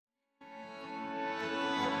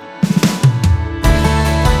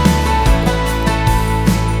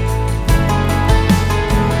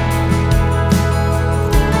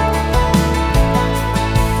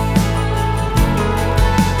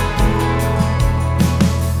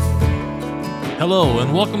Hello,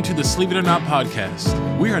 and welcome to the Sleep It or Not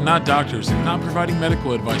podcast. We are not doctors and not providing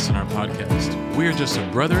medical advice on our podcast. We are just a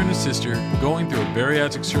brother and a sister going through a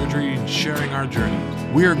bariatric surgery and sharing our journey.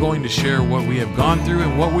 We are going to share what we have gone through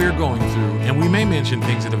and what we are going through, and we may mention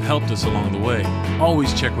things that have helped us along the way.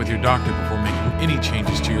 Always check with your doctor before making any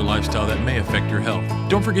changes to your lifestyle that may affect your health.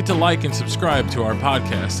 Don't forget to like and subscribe to our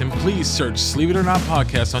podcast, and please search Sleep It or Not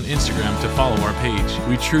podcast on Instagram to follow our page.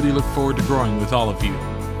 We truly look forward to growing with all of you.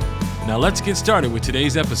 Now let's get started with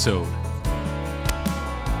today's episode.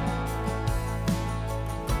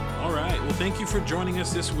 All right, well, thank you for joining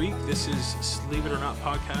us this week. This is Sleep It or Not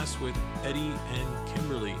podcast with Eddie and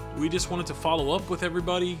Kimberly. We just wanted to follow up with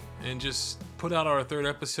everybody and just put out our third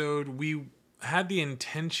episode. We had the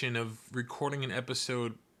intention of recording an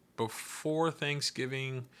episode before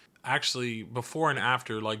Thanksgiving, actually before and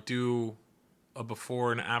after, like do a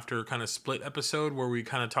before and after kind of split episode where we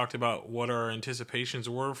kind of talked about what our anticipations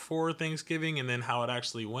were for Thanksgiving and then how it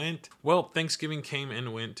actually went. Well, Thanksgiving came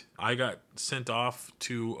and went. I got sent off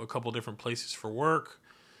to a couple different places for work.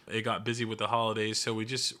 It got busy with the holidays, so we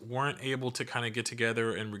just weren't able to kind of get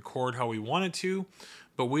together and record how we wanted to.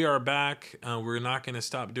 But we are back. We're not going to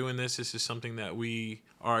stop doing this. This is something that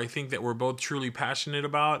I think that we're both truly passionate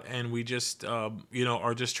about, and we just,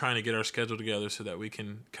 are just trying to get our schedule together so that we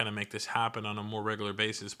can kind of make this happen on a more regular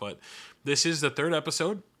basis. But this is the third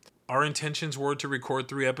episode. Our intentions were to record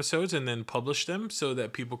 3 episodes and then publish them so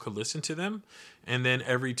that people could listen to them. And then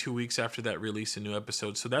every 2 weeks after that, release a new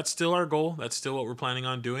episode. So that's still our goal. That's still what we're planning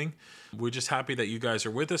on doing. We're just happy that you guys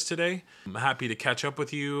are with us today. I'm happy to catch up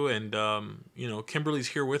with you. And, Kimberly's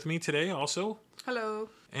here with me today also. Hello.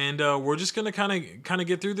 And we're just going to kind of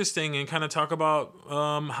get through this thing and kind of talk about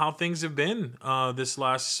how things have been this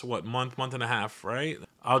last, month and a half, right?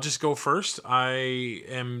 I'll just go first. I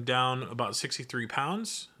am down about 63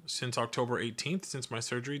 pounds since October 18th, since my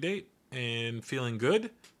surgery date, and feeling good.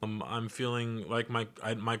 I'm feeling like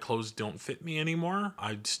my clothes don't fit me anymore.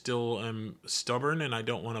 I still am stubborn and I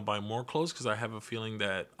don't want to buy more clothes because I have a feeling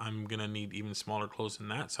that I'm going to need even smaller clothes than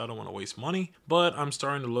that, so I don't want to waste money. But I'm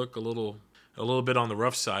starting to look a little bit on the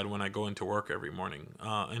rough side when I go into work every morning.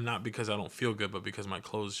 And not because I don't feel good, but because my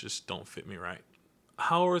clothes just don't fit me right.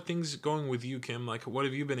 How are things going with you, Kim? Like, what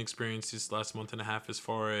have you been experiencing this last month and a half as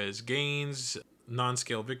far as gains,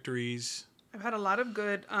 non-scale victories? I've had a lot of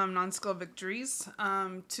good non-scale victories.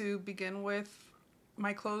 To begin with,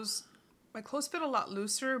 my clothes fit a lot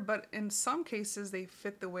looser, but in some cases they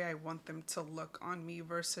fit the way I want them to look on me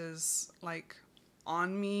versus like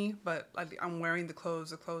on me, but I'm wearing the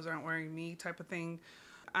clothes aren't wearing me type of thing.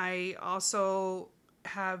 I also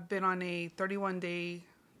have been on a 31-day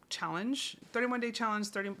challenge,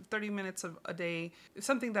 30 minutes of a day. It's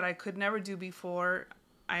something that I could never do before.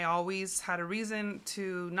 I always had a reason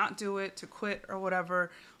to not do it, to quit or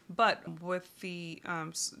whatever. But with the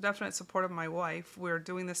definite support of my wife, we're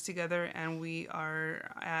doing this together, and we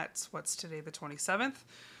are at, what's today, the 27th?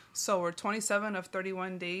 So we're 27 of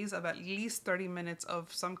 31 days of at least 30 minutes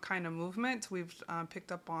of some kind of movement. We've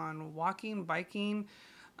picked up on walking, biking,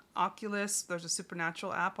 Oculus. There's a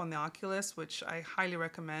Supernatural app on the Oculus, which I highly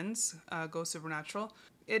recommend. Go Supernatural.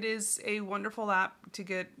 It is a wonderful app to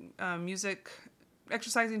get music,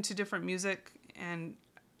 exercising to different music, and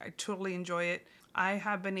I totally enjoy it. I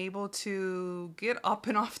have been able to get up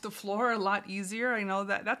and off the floor a lot easier. I know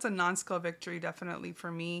that's a non-scale victory definitely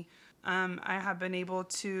for me. I have been able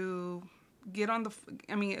to get on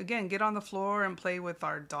the floor and play with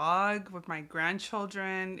our dog, with my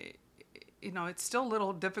grandchildren. It's still a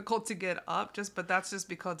little difficult to get up, but that's just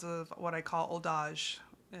because of what I call old age.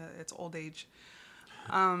 It's old age.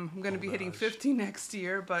 I'm going to be hitting 50 next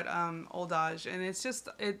year, but old age. And it's just,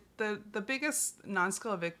 the biggest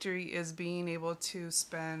non-scale victory is being able to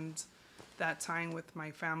spend that time with my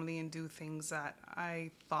family and do things that I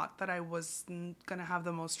thought that I was going to have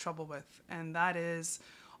the most trouble with. And that is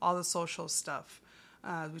all the social stuff.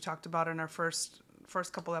 We talked about in our first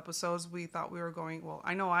couple episodes, we thought we were going,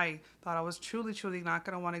 I thought I was truly not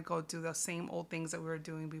going to want to go do the same old things that we were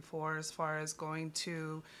doing before, as far as going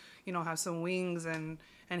to, have some wings and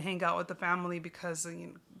hang out with the family because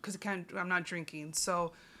I'm not drinking.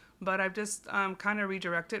 So, but I've just kind of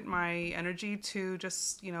redirected my energy to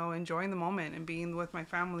just, enjoying the moment and being with my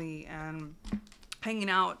family and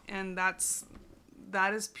hanging out. And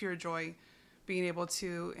that is pure joy, being able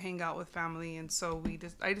to hang out with family. And so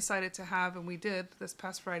I decided to have, and we did this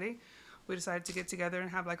past Friday, we decided to get together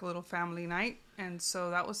and have like a little family night. And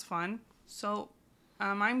so that was fun. So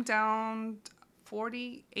I'm down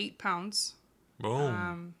 48 pounds.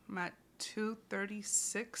 Boom. I'm at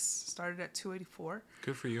 236. Started at 284.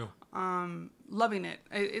 Good for you. Loving it.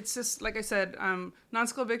 It's just like I said.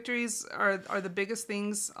 Non-skill victories are the biggest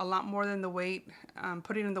things. A lot more than the weight.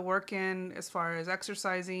 Putting in the work in as far as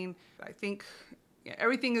exercising. I think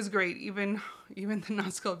everything is great. Even the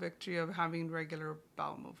non-skill victory of having regular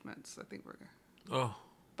bowel movements. I think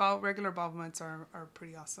regular bowel movements are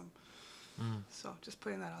pretty awesome. So just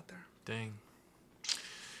putting that out there. Dang.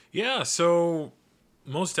 Yeah. So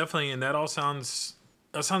most definitely, and that sounds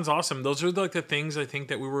awesome. Those are like the things I think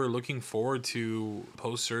that we were looking forward to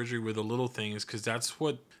post surgery, with the little things, because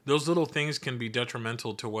those little things can be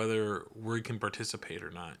detrimental to whether we can participate or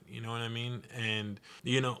not. You know what I mean? And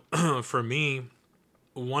for me,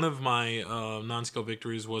 one of my non-skill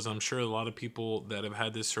victories was, I'm sure a lot of people that have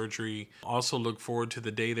had this surgery also look forward to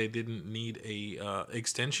the day they didn't need a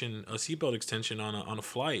seatbelt extension on a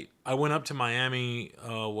flight. I went up to Miami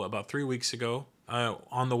about 3 weeks ago.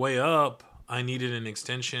 On the way up, I needed an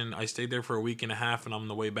extension. I stayed there for a week and a half, and on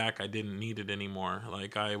the way back, I didn't need it anymore.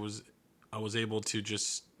 Like I was able to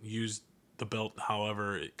just use the belt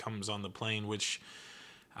however it comes on the plane, which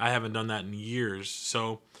I haven't done that in years.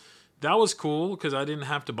 So that was cool because I didn't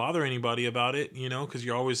have to bother anybody about it, because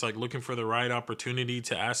you're always like looking for the right opportunity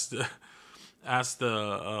to ask the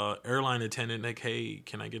airline attendant, like, hey,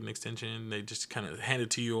 can I get an extension? They just kind of hand it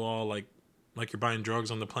to you all like you're buying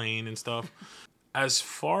drugs on the plane and stuff. As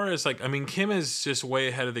far as Kim is just way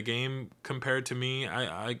ahead of the game compared to me.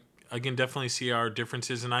 I can definitely see our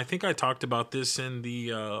differences, and I think I talked about this in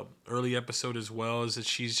the early episode as well, is that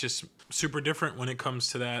she's just super different when it comes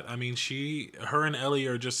to that. I mean, her and Ellie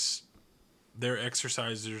are just, they're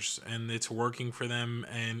exercisers, and it's working for them.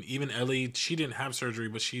 And even Ellie, she didn't have surgery,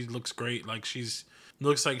 but she looks great. Like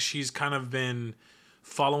looks like she's kind of been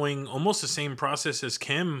following almost the same process as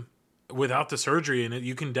Kim without the surgery, and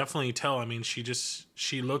you can definitely tell. I mean,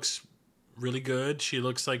 she looks really good. She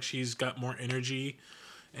looks like she's got more energy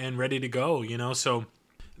and ready to go, so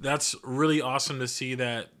that's really awesome to see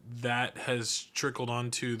that has trickled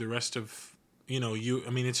onto the rest of, you. I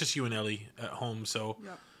mean, it's just you and Ellie at home, so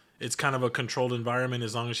yep. It's kind of a controlled environment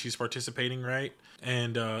as long as she's participating, right?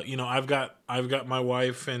 And I've got my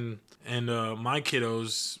wife and my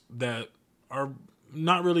kiddos that are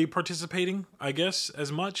not really participating, I guess,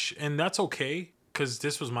 as much, and that's okay because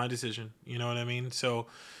this was my decision. You know what I mean? So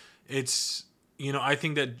it's, I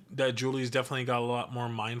think that Julie's definitely got a lot more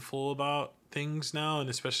mindful about things now, and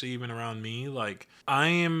especially even around me. Like, I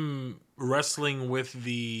am wrestling with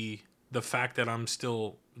the fact that I'm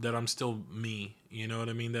still me. You know what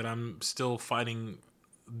I mean? That I'm still fighting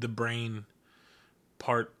the brain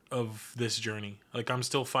part of this journey. Like, I'm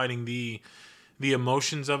still fighting the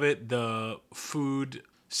emotions of it, the food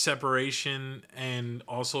separation, and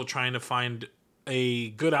also trying to find a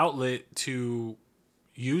good outlet to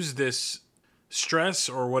use this stress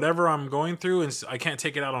or whatever I'm going through. And I can't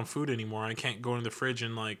take it out on food anymore. I can't go in the fridge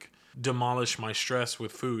and demolish my stress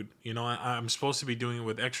with food. I'm supposed to be doing it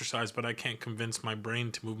with exercise, but I can't convince my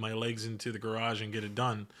brain to move my legs into the garage and get it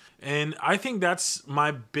done. And I think that's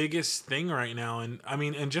my biggest thing right now. And I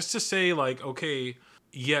mean, and just to say, okay,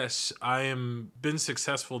 yes, I am been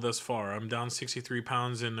successful thus far. I'm down 63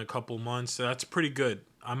 pounds in a couple months. So that's pretty good.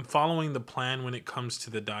 I'm following the plan when it comes to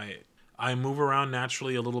the diet. I move around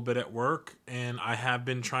naturally a little bit at work, and I have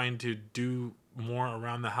been trying to do more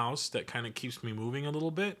around the house that kind of keeps me moving a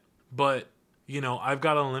little bit. But, I've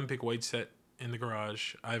got an Olympic weight set in the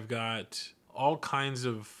garage. I've got all kinds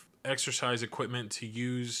of exercise equipment to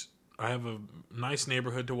use. I have a nice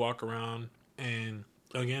neighborhood to walk around. And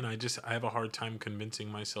again, I have a hard time convincing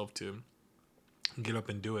myself to get up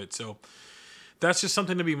and do it. So that's just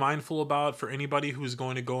something to be mindful about for anybody who's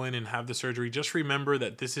going to go in and have the surgery. Just remember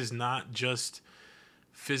that this is not just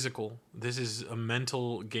physical. This is a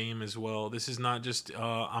mental game as well. This is not just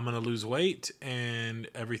I'm going to lose weight and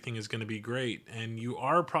everything is going to be great. And you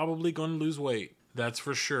are probably going to lose weight. That's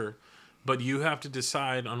for sure. But you have to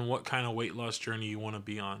decide on what kind of weight loss journey you want to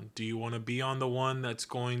be on. Do you want to be on the one that's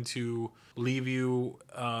going to leave you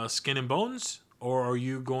skin and bones? Or are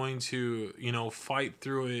you going to, fight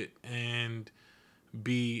through it and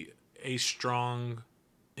be a strong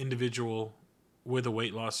individual with a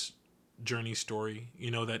weight loss journey story,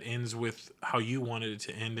 that ends with how you wanted it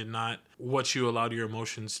to end and not what you allowed your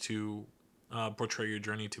emotions to portray your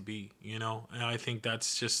journey to be, And I think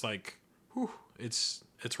that's just it's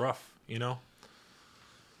rough,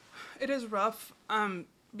 It is rough.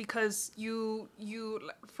 Because you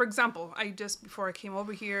for example, before I came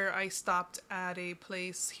over here, I stopped at a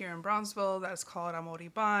place here in Brownsville that's called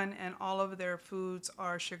Amoriban, and all of their foods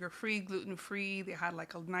are sugar-free, gluten-free. They had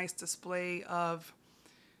a nice display of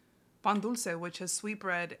pan dulce, which is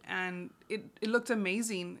sweetbread, and it looked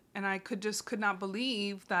amazing, and I could not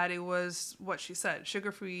believe that it was what she said: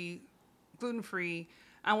 sugar-free, gluten-free.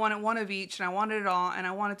 I wanted one of each, and I wanted it all, and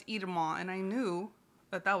I wanted to eat them all, and I knew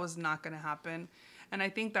that was not going to happen. And I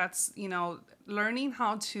think that's, learning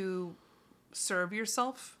how to serve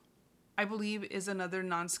yourself, I believe, is another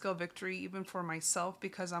non-skill victory, even for myself,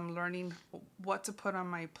 because I'm learning what to put on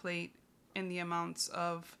my plate in the amounts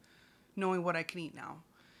of knowing what I can eat now.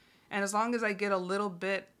 And as long as I get a little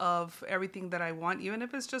bit of everything that I want, even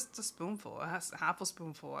if it's just a spoonful, half a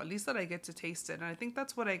spoonful, at least that I get to taste it. And I think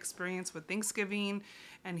that's what I experienced with Thanksgiving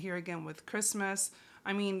and here again with Christmas.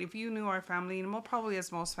 I mean, if you knew our family, and probably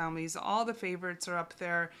as most families, all the favorites are up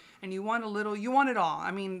there, and you want it all.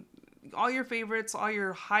 I mean, all your favorites, all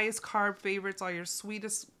your highest carb favorites, all your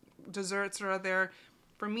sweetest desserts are there.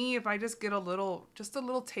 For me, if I just get a little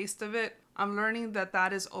taste of it, I'm learning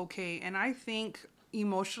that is okay. And I think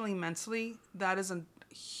emotionally, mentally, that is a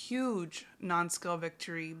huge non-skill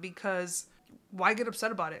victory, because why get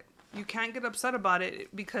upset about it? You can't get upset about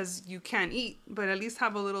it because you can't eat, but at least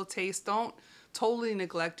have a little taste. Don't totally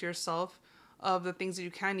neglect yourself of the things that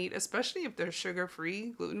you can eat, especially if they're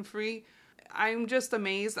sugar-free, gluten-free. I'm just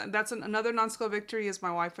amazed. That's another non-skill victory, is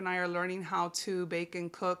my wife and I are learning how to bake and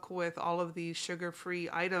cook with all of these sugar-free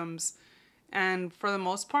items. And for the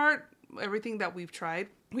most part, everything that we've tried,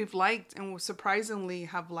 we've liked, and we surprisingly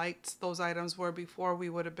have liked those items, where before we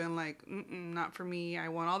would have been like, not for me. I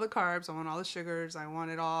want all the carbs. I want all the sugars. I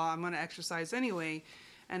want it all. I'm going to exercise anyway.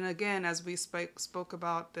 And again, as we spoke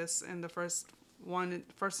about this in the first and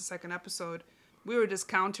second episode, we were just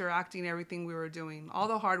counteracting everything we were doing. All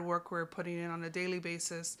the hard work we were putting in on a daily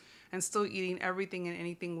basis, and still eating everything and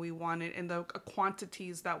anything we wanted in the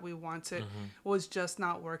quantities that we wanted, was just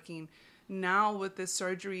not working. Now with this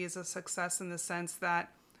surgery is a success in the sense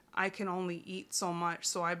that I can only eat so much.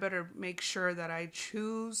 So I better make sure that I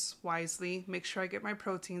choose wisely, make sure I get my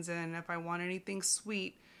proteins in. If I want anything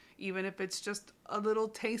sweet, even if it's just a little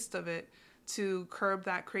taste of it to curb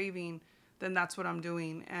that craving, then that's what I'm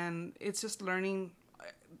doing. And it's just learning.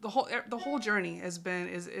 The whole journey is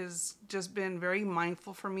just been very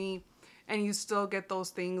mindful for me. And you still get those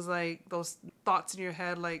things, like those thoughts in your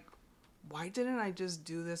head, like, why didn't I just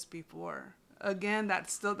do this before? Again,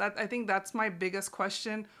 I think that's my biggest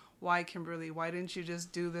question. Why, Kimberly? Why didn't you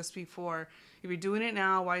just do this before? If you're doing it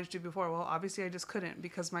now, why did you do it before? Well, obviously I just couldn't,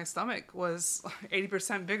 because my stomach was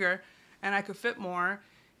 80% bigger and I could fit more.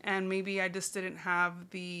 And maybe I just didn't have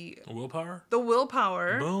the willpower.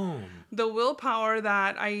 Boom. The willpower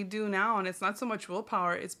that I do now, and it's not so much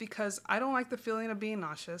willpower. It's because I don't like the feeling of being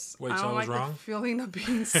nauseous. Wait, I don't like wrong? the feeling of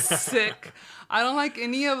being sick. I don't like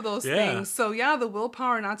any of those things. So yeah, the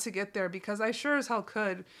willpower not to get there, because I sure as hell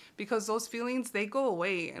could. Because those feelings, they go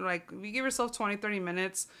away. And like, if you give yourself 20, 30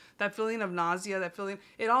 minutes, that feeling of nausea, that feeling,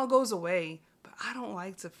 it all goes away. But I don't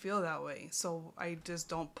like to feel that way. So I just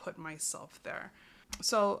don't put myself there.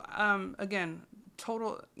 So, again,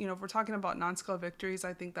 total, if we're talking about non-skill victories,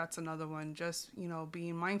 I think that's another one. Just,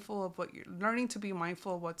 being mindful of what you're learning, to be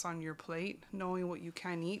mindful of what's on your plate, knowing what you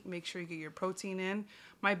can eat, make sure you get your protein in.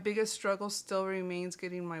 My biggest struggle still remains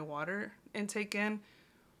getting my water intake in,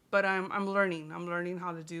 but I'm learning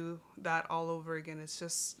how to do that all over again. It's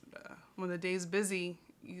just, when the day's busy,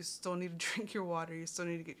 you still need to drink your water. You still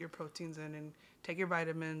need to get your proteins in and take your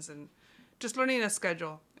vitamins, and just learning a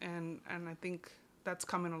schedule. And I think that's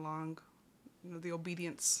coming along, the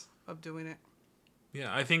obedience of doing it.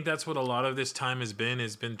 Yeah, I think that's what a lot of this time has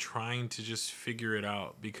been trying to just figure it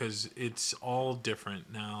out, because it's all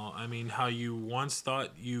different now. I mean, how you once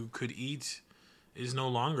thought you could eat is no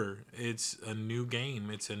longer. It's a new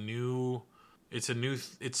game. It's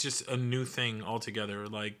just a new thing altogether.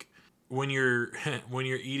 Like, when you're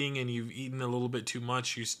eating and you've eaten a little bit too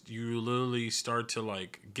much, you literally start to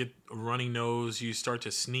like get a runny nose, you start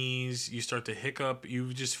to sneeze, you start to hiccup,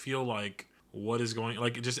 you just feel like, what is going,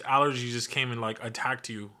 like, just allergy just came and like attacked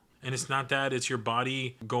you. And it's not that, it's your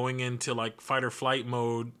body going into like fight or flight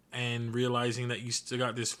mode and realizing that you still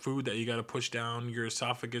got this food that you got to push down your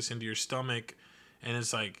esophagus into your stomach, and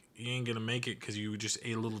it's like, you ain't gonna make it because you just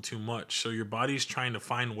ate a little too much. So your body's trying to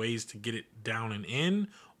find ways to get it down and in,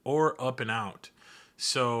 or up and out.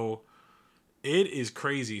 So it is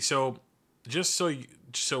crazy. So just so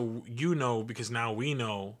you know, because now we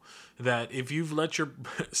know that if you've let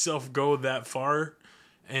yourself go that far,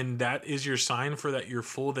 and that is your sign for that you're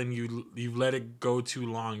full, then you've let it go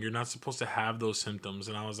too long. You're not supposed to have those symptoms.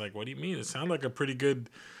 And I was like, what do you mean? It sounded like a pretty good,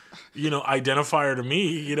 identifier to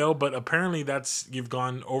me, but apparently you've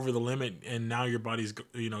gone over the limit, and now your body's,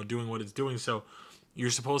 doing what it's doing. So you're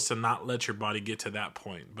supposed to not let your body get to that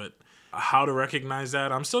point. But how to recognize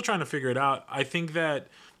that. I'm still trying to figure it out. I think that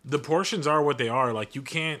the portions are what they are. Like your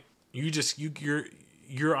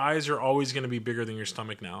eyes are always going to be bigger than your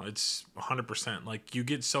stomach now. It's 100%. Like you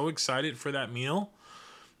get so excited for that meal,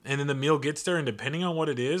 and then the meal gets there, and depending on what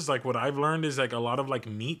it is, like what I've learned is like a lot of like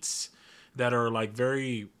meats that are like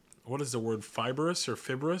very, what is the word, fibrous or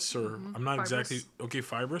fibrous, or I'm not Fibrous. exactly, okay,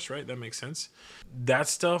 fibrous, right? That makes sense. That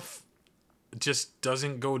stuff just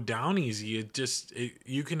doesn't go down easy.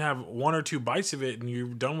 You can have one or two bites of it and you're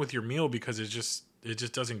done with your meal because it just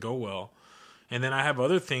doesn't go well. And then I have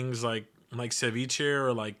other things like ceviche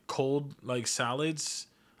or like cold like salads,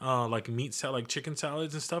 like meat salad, like chicken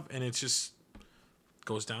salads and stuff, and it just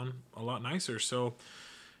goes down a lot nicer. So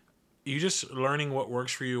you just learning what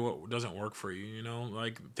works for you, what doesn't work for you, you know,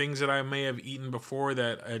 like things that I may have eaten before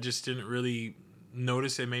that I just didn't really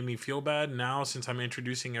notice, it made me feel bad. Now, since I'm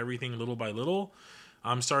introducing everything little by little,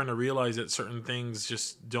 I'm starting to realize that certain things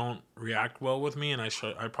just don't react well with me, and I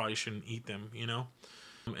probably shouldn't eat them, you know?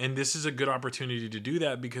 And this is a good opportunity to do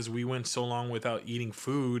that because we went so long without eating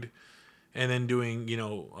food and then doing, you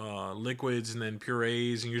know, liquids and then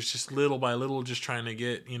purees, and you're just little by little just trying to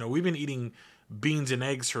get, you know, we've been eating beans and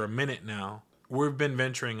eggs for a minute now. We've been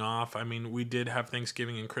venturing off. I mean, we did have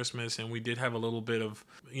Thanksgiving and Christmas, and we did have a little bit of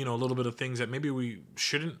things that maybe we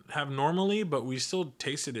shouldn't have normally, but we still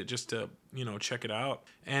tasted it just to, you know, check it out.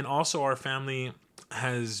 And also our family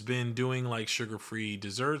has been doing like sugar-free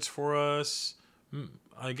desserts for us,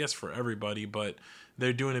 I guess for everybody, but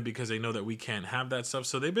they're doing it because they know that we can't have that stuff.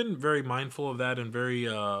 So they've been very mindful of that and very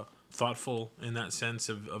thoughtful in that sense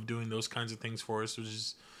of doing those kinds of things for us, which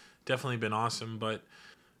has definitely been awesome. But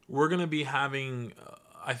we're going to be having,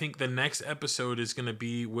 I think the next episode is going to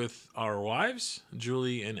be with our wives,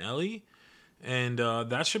 Julie and Ellie. And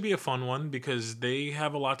that should be a fun one because they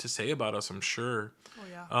have a lot to say about us, I'm sure. Oh,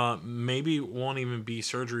 yeah. Maybe it won't even be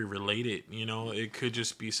surgery related. You know, it could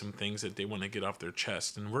just be some things that they want to get off their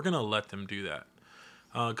chest. And we're going to let them do that.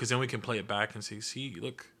 Because then we can play it back and say, see,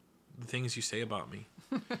 look, the things you say about me.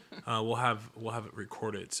 We'll have it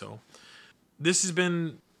recorded. So this has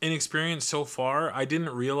been an experience so far. I didn't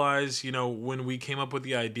realize, you know, when we came up with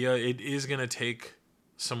the idea, it is going to take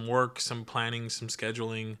some work, some planning, some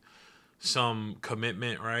scheduling, some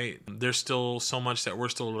commitment, right? There's still so much that we're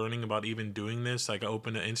still learning about even doing this. Like I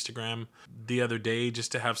opened an Instagram the other day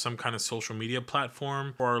just to have some kind of social media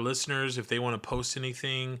platform for our listeners if they want to post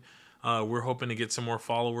anything. We're hoping to get some more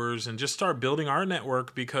followers and just start building our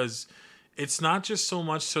network because it's not just so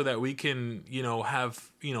much so that we can, you know,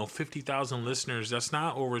 have, you know, 50,000 listeners. That's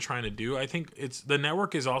not what we're trying to do. I think the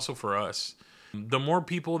network is also for us. The more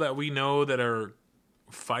people that we know that are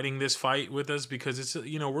fighting this fight with us, because it's,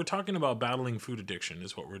 you know, we're talking about battling food addiction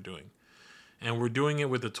is what we're doing. And we're doing it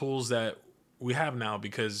with the tools that we have now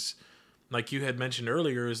because like you had mentioned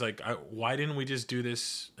earlier is like, why didn't we just do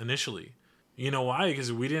this initially? You know why?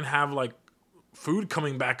 Because we didn't have like food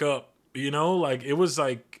coming back up, you know, like it was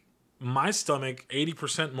like my stomach,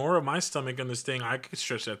 80% more of my stomach in this thing, I could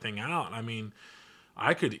stretch that thing out. I mean,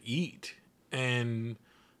 I could eat and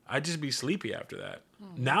I'd just be sleepy after that.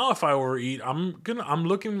 Mm-hmm. Now, if I were to eat,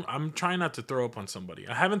 I'm trying not to throw up on somebody.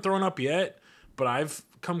 I haven't thrown up yet, but I've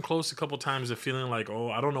come close a couple times to feeling like,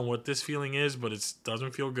 oh, I don't know what this feeling is, but it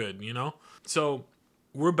doesn't feel good, you know? So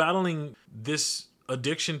we're battling this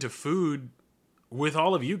addiction to food with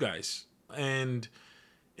all of you guys. And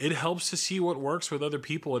it helps to see what works with other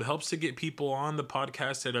people. It helps to get people on the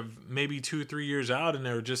podcast that have maybe 2-3 years out and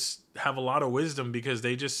they're just have a lot of wisdom because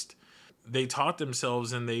they taught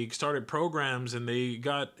themselves and they started programs and they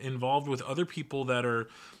got involved with other people that are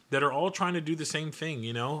all trying to do the same thing,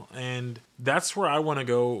 you know? And that's where I want to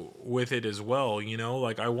go with it as well, you know?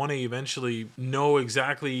 Like I want to eventually know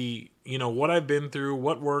exactly, you know, what I've been through,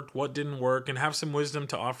 what worked, what didn't work, and have some wisdom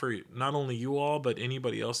to offer not only you all, but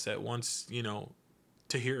anybody else that wants, you know,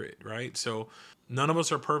 to hear it, right? So none of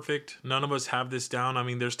us are perfect. None of us have this down. I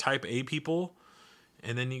mean, there's type A people,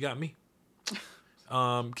 and then you got me.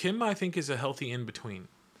 Kim, I think, is a healthy in-between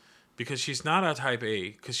because she's not a type A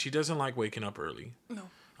because she doesn't like waking up early.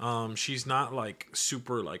 No. She's not like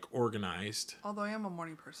super like organized. Although I am a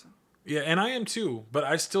morning person. Yeah, and I am too, but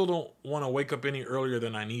I still don't want to wake up any earlier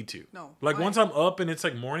than I need to. No. Like once I'm up and it's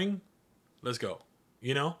like morning, let's go,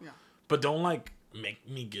 you know? Yeah. But don't like make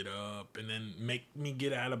me get up and then make me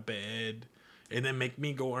get out of bed and then make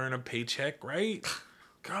me go earn a paycheck, right?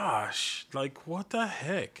 Gosh, like what the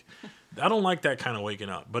heck? I don't like that kind of waking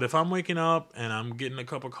up. But if I'm waking up and I'm getting a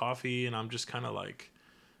cup of coffee and I'm just kind of like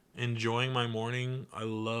enjoying my morning, I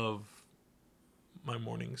love my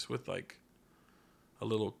mornings with like a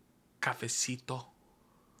little cafecito.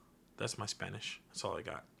 That's my Spanish. That's all I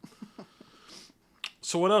got.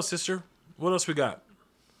 So what else, sister? What else we got?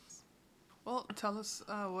 Well, tell us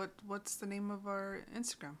what's the name of our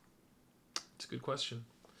Instagram? It's a good question.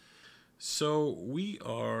 So we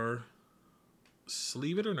are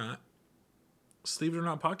Sleeve It or Not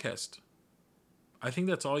podcast. I think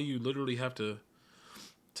that's all you literally have to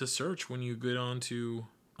search when you get on to.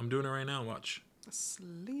 I'm doing it right now. Watch.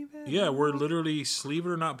 Sleeve It. Yeah, we're literally Sleeve It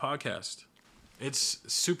or Not podcast. It's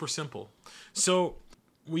super simple. So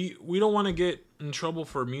we don't want to get in trouble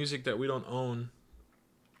for music that we don't own,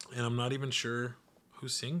 and I'm not even sure who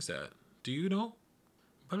sings that. Do you know?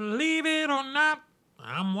 Believe it or not,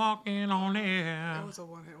 I'm walking on air. It was a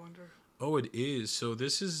one-hit wonder. Oh, it is. So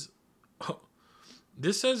this is.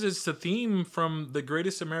 This says it's the theme from The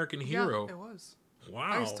Greatest American Hero. Yeah, it was.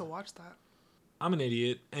 Wow. I used to watch that. I'm an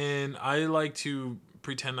idiot, and I like to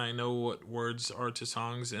pretend I know what words are to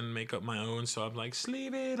songs and make up my own. So I'm like,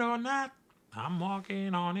 sleeve it or not, I'm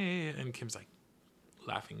walking on it. And Kim's like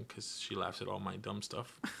laughing because she laughs at all my dumb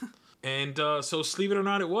stuff. And so sleeve it or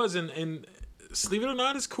not it was. And sleeve it or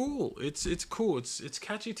not is cool. It's cool. It's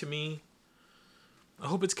catchy to me. I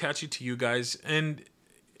hope it's catchy to you guys. And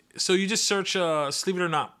so you just search Sleeve It or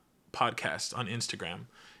Not podcast on Instagram.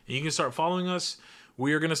 And you can start following us.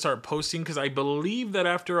 We are going to start posting because I believe that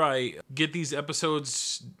after I get these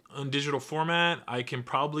episodes on digital format, I can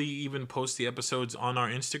probably even post the episodes on our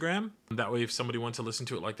Instagram. That way, if somebody wants to listen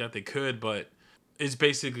to it like that, they could. But it's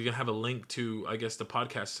basically going to have a link to, I guess, the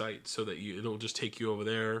podcast site so that it'll just take you over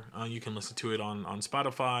there. You can listen to it on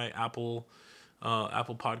Spotify, Apple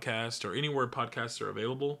Podcast, or anywhere podcasts are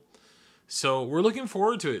available. So we're looking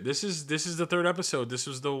forward to it. This is the third episode. This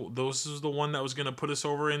was the one that was going to put us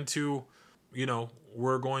over into,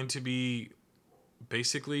 we're going to be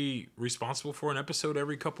basically responsible for an episode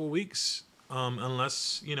every couple of weeks,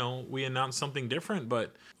 unless we announce something different.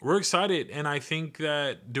 But we're excited, and I think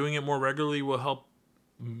that doing it more regularly will help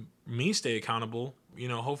me stay accountable.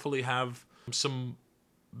 Hopefully have some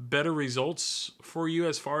better results for you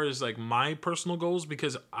as far as like my personal goals,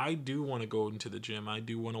 because I do want to go into the gym. I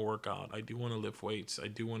do want to work out. I do want to lift weights. I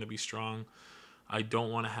do want to be strong. I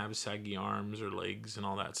don't want to have saggy arms or legs and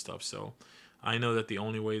all that stuff. So I know that the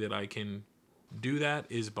only way that I can do that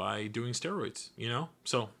is by doing steroids,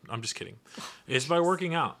 So I'm just kidding. It's by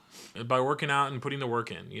working out. By working out and putting the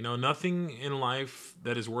work in. Nothing in life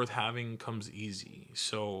that is worth having comes easy.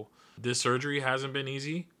 So this surgery hasn't been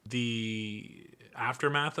easy. The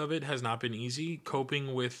aftermath of it has not been easy.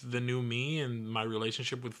 Coping with the new me and my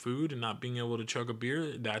relationship with food and not being able to chug a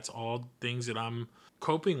beer, that's all things that I'm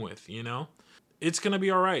coping with, It's going to be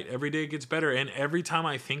all right. Every day it gets better. And every time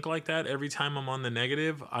I think like that, every time I'm on the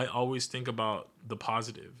negative, I always think about the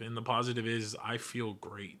positive. And the positive is I feel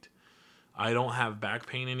great. I don't have back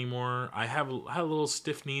pain anymore. I had a little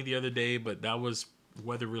stiff knee the other day, but that was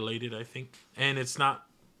weather related, I think. And it's not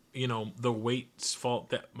the weight's fault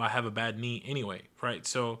that I have a bad knee anyway, right?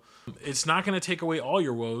 So it's not going to take away all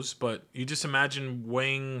your woes, but you just imagine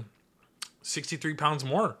weighing 63 pounds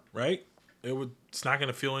more, right? It's not going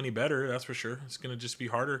to feel any better, that's for sure. It's going to just be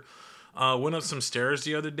harder. Went up some stairs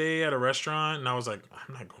the other day at a restaurant, and I was like,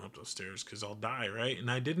 I'm not going up those stairs because I'll die, right?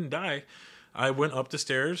 And I didn't die. I went up the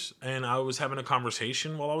stairs, and I was having a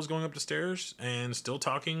conversation while I was going up the stairs and still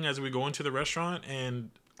talking as we go into the restaurant, and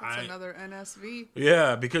That's another NSV.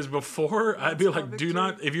 Yeah, because before I'd be like,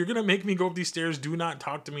 if you're going to make me go up these stairs, do not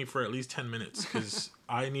talk to me for at least 10 minutes because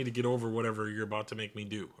I need to get over whatever you're about to make me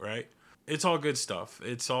do, right? It's all good stuff.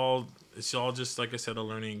 It's all just, like I said, a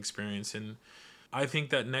learning experience. And I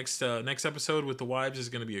think that next episode with the wives is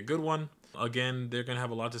going to be a good one. Again, they're going to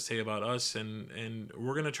have a lot to say about us, and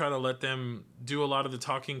we're going to try to let them do a lot of the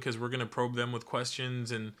talking because we're going to probe them with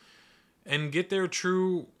questions and get their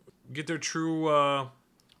true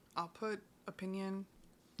output, opinion,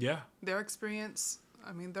 their experience.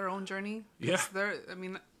 I mean, their own journey. Yeah,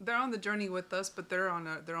 they're on the journey with us, but they're on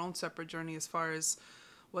their own separate journey as far as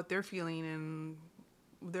what they're feeling and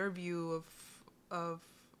their view of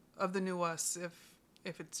the new us.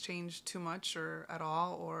 If it's changed too much or at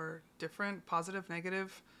all or different, positive,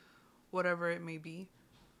 negative, whatever it may be.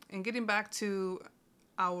 And getting back to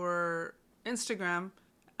our Instagram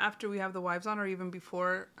after we have the wives on, or even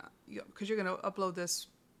before, because you're going to upload this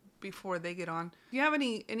before they get on. Do you have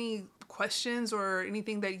any questions or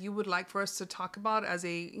anything that you would like for us to talk about as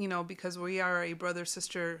because we are a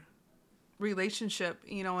brother-sister relationship,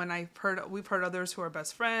 and we've heard others who are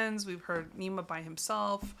best friends. We've heard Nima by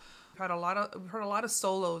himself. We've heard a lot of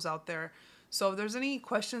solos out there. So if there's any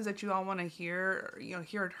questions that you all want to hear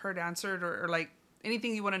heard answered, or like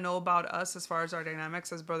anything you want to know about us as far as our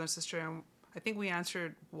dynamics as brother and sister, and I think we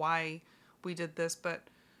answered why we did this, but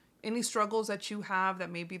any struggles that you have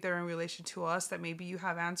that maybe they're in relation to us, that maybe you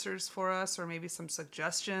have answers for us, or maybe some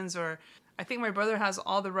suggestions, or I think my brother has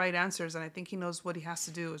all the right answers, and I think he knows what he has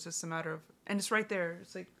to do. It's just a matter of, and it's right there.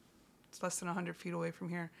 It's like, it's less than 100 feet away from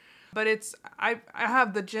here. But I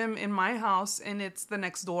have the gym in my house, and it's the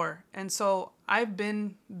next door. And so I've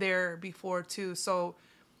been there before too. So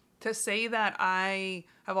to say that I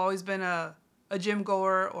have always been a gym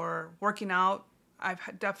goer or working out, I've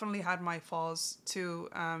definitely had my falls too.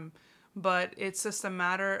 But it's just a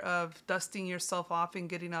matter of dusting yourself off and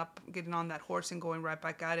getting on that horse and going right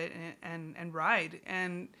back at it and ride.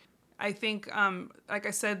 And I think, like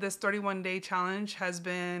I said, this 31-day challenge has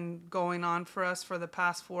been going on for us for the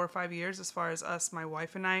past 4 or 5 years, as far as us, my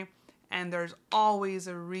wife and I. And there's always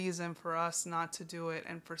a reason for us not to do it.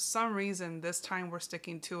 And for some reason, this time we're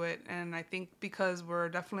sticking to it. And I think because we're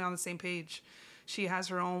definitely on the same page. She has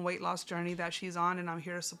her own weight loss journey that she's on, and I'm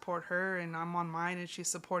here to support her, and I'm on mine, and she's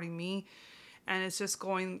supporting me. And it's just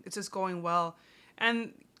going well.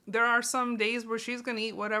 And there are some days where she's going to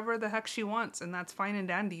eat whatever the heck she wants, and that's fine and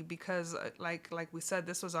dandy, because like we said,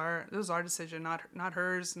 this was our decision, not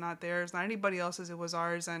hers, not theirs, not anybody else's. It was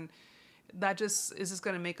ours, and that just is just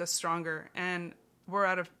going to make us stronger. And we're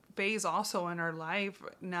at a phase also in our life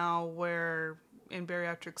now where in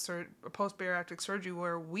post-bariatric surgery,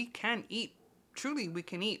 where we can eat. Truly, we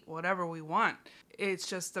can eat whatever we want. It's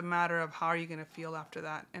just a matter of how are you going to feel after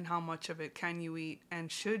that, and how much of it can you eat, and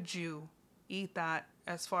should you eat that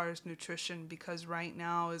as far as nutrition, because right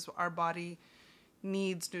now is our body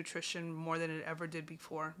needs nutrition more than it ever did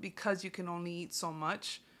before, because you can only eat so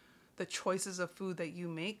much. The choices of food that you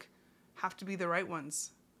make have to be the right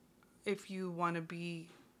ones if you want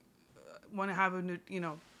to have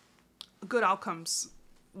good outcomes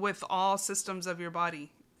with all systems of your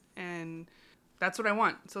body. And that's what I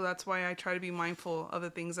want. So that's why I try to be mindful of the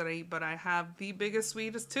things that I eat. But I have the biggest,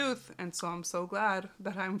 sweetest tooth. And so I'm so glad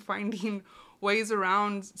that I'm finding ways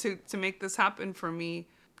around to make this happen for me.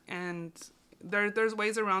 And there's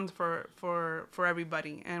ways around for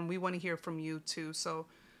everybody. And we want to hear from you too. So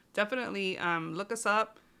definitely look us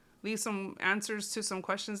up. Leave some answers to some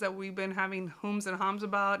questions that we've been having hooms and hums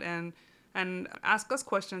about. And ask us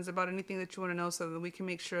questions about anything that you want to know, so that we can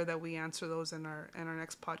make sure that we answer those in our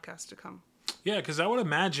next podcast to come. Yeah, because I would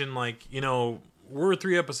imagine, we're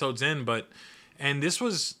 3 episodes in, and this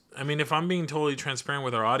was, if I'm being totally transparent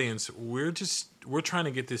with our audience, we're trying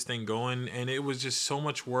to get this thing going, and it was just so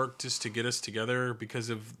much work just to get us together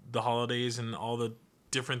because of the holidays and all the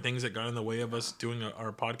different things that got in the way of us doing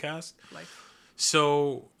our podcast. Life.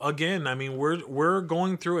 So again, we're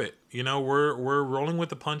going through it. We're rolling with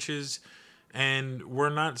the punches, and we're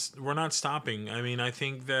not stopping. I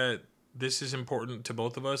think that this is important to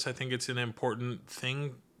both of us. I think it's an important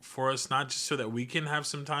thing for us, not just so that we can have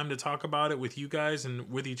some time to talk about it with you guys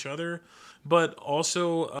and with each other, but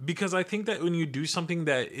also because I think that when you do something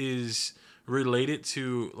that is related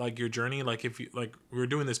to your journey, if you we're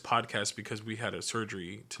doing this podcast because we had a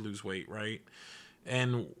surgery to lose weight, right?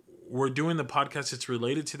 And we're doing the podcast that's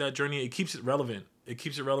related to that journey. It keeps it relevant. It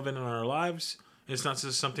keeps it relevant in our lives. It's not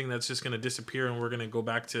just something that's just going to disappear and we're going to go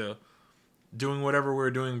back to doing whatever we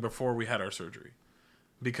were doing before we had our surgery.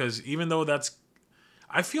 Because even though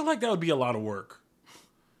I feel like that would be a lot of work.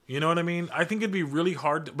 You know what I mean? I think it'd be really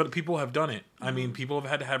hard, but people have done it. Mm-hmm. People have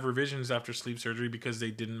had to have revisions after sleep surgery because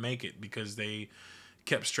they didn't make it, because they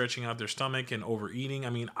kept stretching out their stomach and overeating.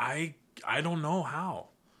 I don't know how.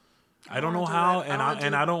 I don't know how,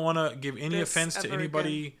 and I don't want to give any offense to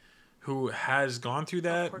anybody who has gone through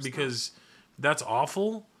that, because that's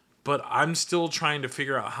awful. But I'm still trying to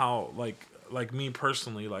figure out how, like me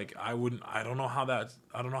personally, I don't know how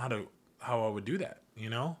I would do that,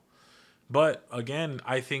 But again,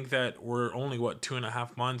 I think that we're only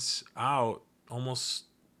 2.5 months out, almost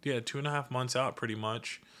 2.5 months out, pretty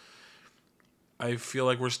much. I feel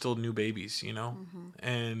like we're still new babies, Mm-hmm.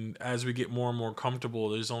 And as we get more and more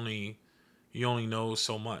comfortable, you only know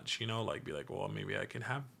so much, be like, well, maybe I can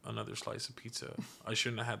have another slice of pizza. I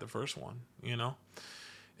shouldn't have had the first one,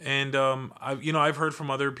 And I've heard from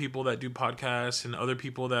other people that do podcasts and other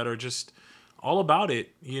people that are just all about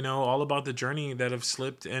it, all about the journey that have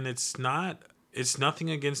slipped, and it's nothing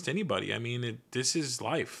against anybody. This is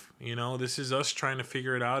life, this is us trying to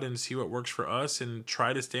figure it out and see what works for us and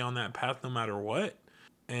try to stay on that path no matter what,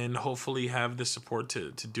 and hopefully have the support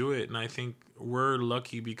to do it. And I think we're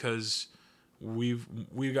lucky because we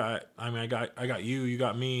got, I got you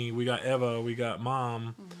got me, we got Eva, we got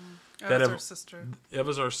Mom. Mm-hmm. Eva's our sister.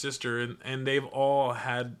 Eva's our sister, and they've all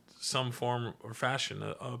had some form or fashion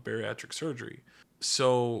of bariatric surgery.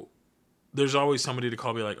 So there's always somebody to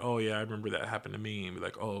call, be like, oh yeah, I remember that happened to me, and be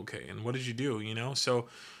like, oh okay, and what did you do? So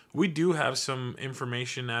we do have some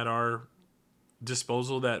information at our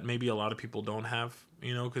disposal that maybe a lot of people don't have,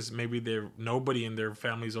 because maybe nobody in their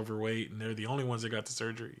family's overweight and they're the only ones that got the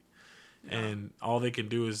surgery. Yeah. And all they can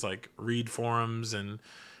do is like read forums and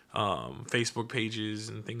Facebook pages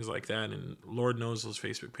and things like that. And Lord knows those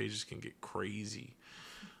Facebook pages can get crazy.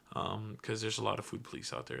 Because there's a lot of food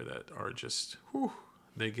police out there that are just,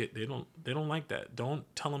 they don't like that. Don't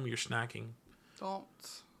tell them you're snacking. Don't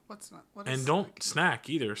snack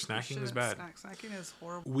either. Snacking is bad. Snacking is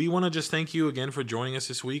horrible. We want to just thank you again for joining us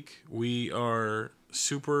this week. We are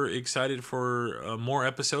super excited for more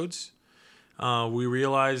episodes. We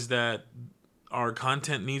realize that our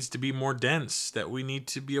content needs to be more dense, that we need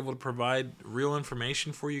to be able to provide real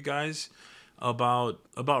information for you guys about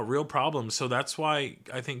real problems. So that's why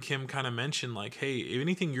I think Kim kind of mentioned, like, hey, if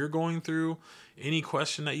anything you're going through, any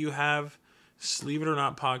question that you have, Sleeve It or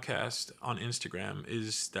Not podcast on Instagram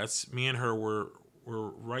that's me and her. We're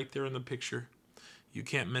right there in the picture. You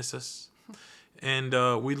can't miss us. And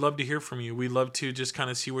we'd love to hear from you. We'd love to just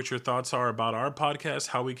kind of see what your thoughts are about our podcast,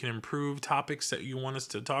 how we can improve topics that you want us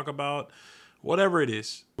to talk about, whatever it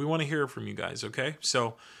is. We want to hear from you guys, okay?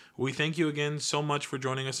 So we thank you again so much for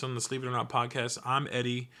joining us on the Sleeve It or Not podcast. I'm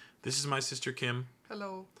Eddie. This is my sister, Kim.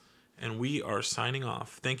 Hello. And we are signing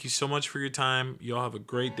off. Thank you so much for your time. Y'all have a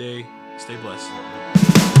great day. Stay blessed.